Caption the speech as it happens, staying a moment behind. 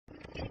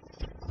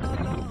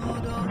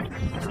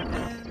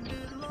and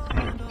the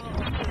Lord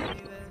of the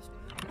West.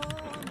 Oh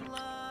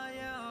Allah,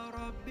 Ya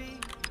Rabbi,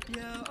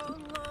 Ya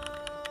Allah.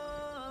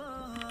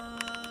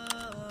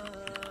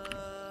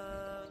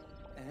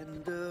 And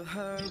the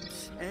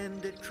herbs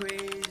and the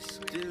trees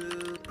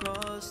do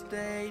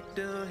prostrate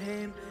to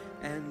him,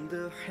 and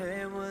the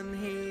heaven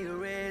he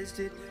raised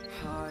it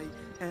high,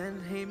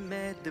 and he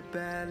made the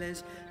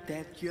balance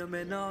that you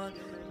may not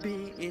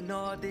be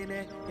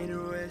inordinate in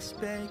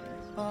respect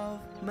of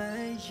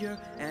measure,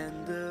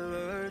 and the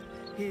earth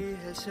he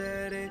has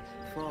set it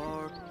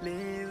for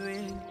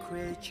living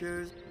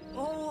creatures.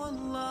 Oh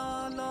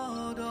Allah,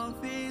 Lord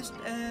of East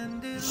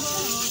and the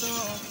Lord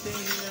of the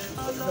West,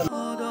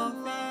 Lord of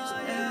East,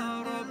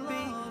 Ya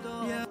Rabbi,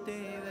 Ya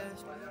the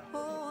West.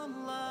 Oh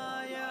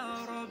Allah,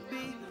 Ya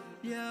Rabbi,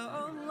 Ya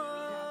Allah.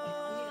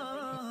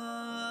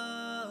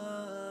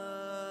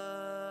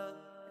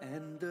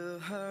 And the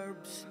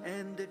herbs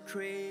and the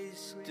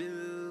trees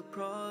do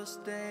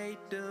prostrate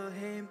to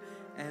him,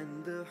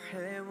 and the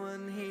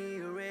heaven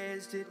he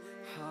raised it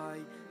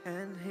high,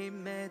 and he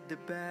made the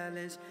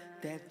balance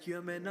that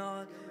you may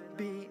not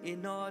be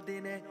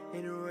inordinate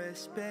in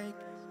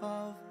respect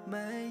of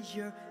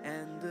measure,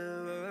 and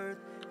the earth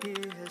he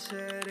has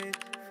set it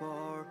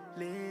for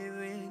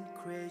living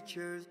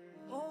creatures.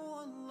 Oh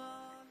Allah.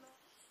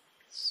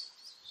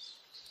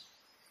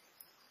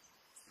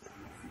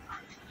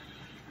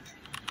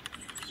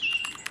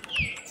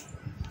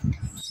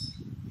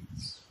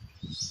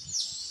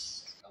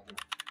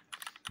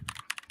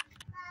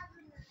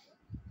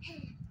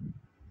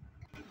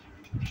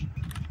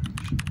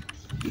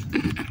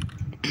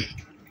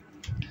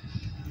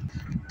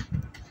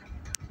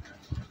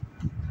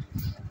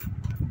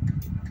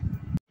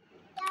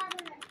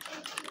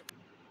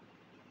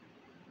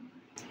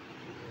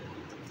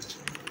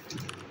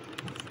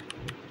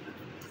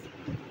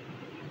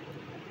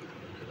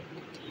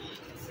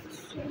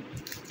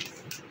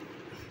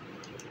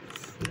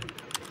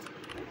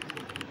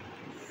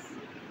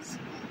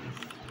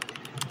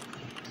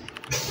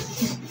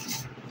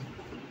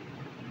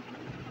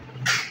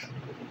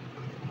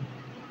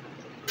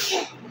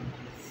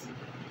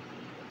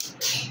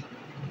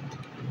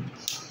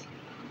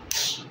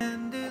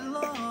 And the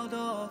Lord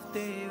of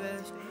the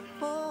West.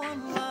 Oh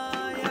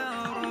Allah, Ya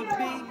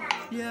Rabbi,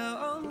 Ya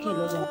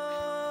Allah.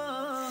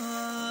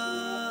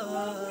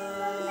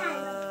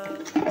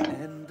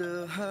 And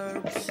the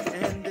herbs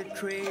and the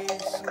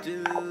trees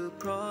do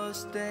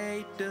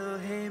prostrate to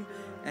him,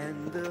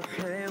 and the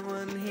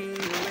heaven he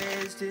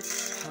raised it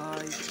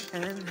high,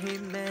 and he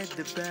made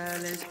the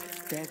balance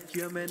that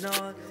you may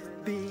not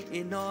be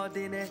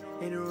inordinate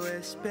in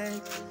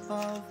respect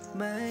of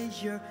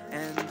measure,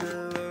 and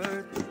the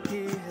earth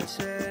he has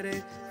set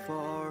it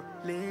for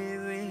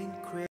living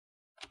creatures.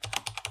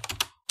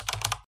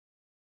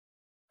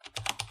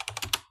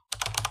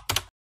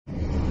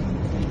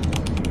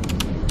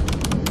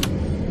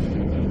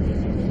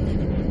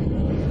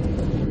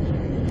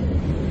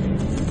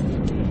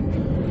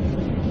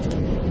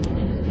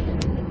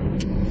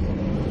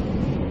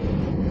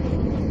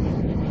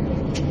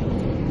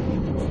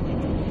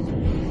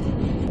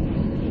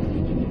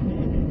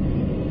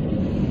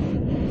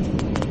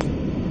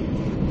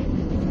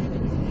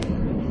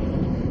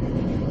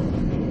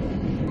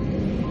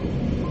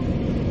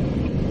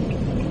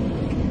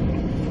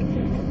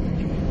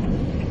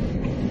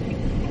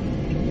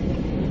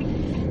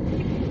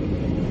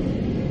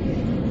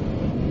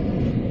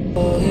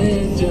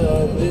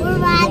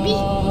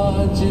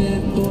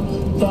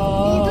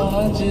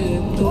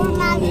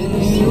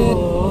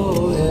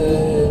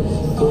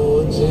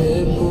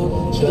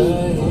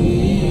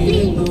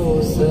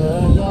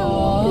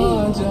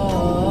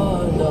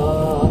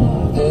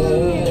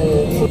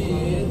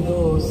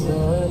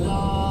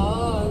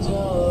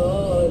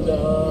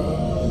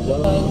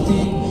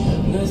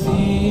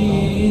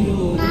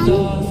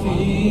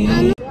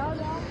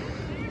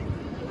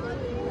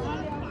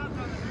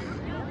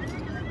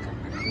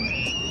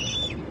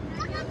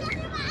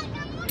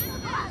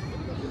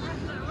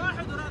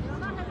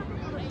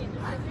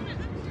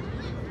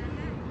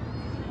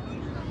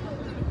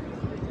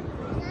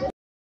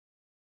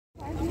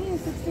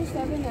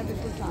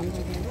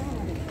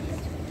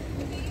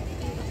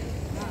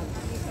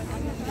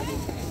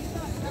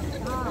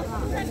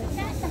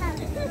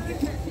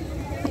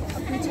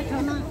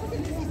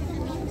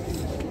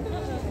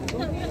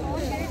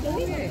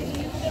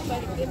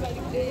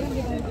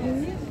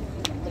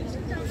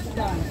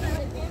 Done.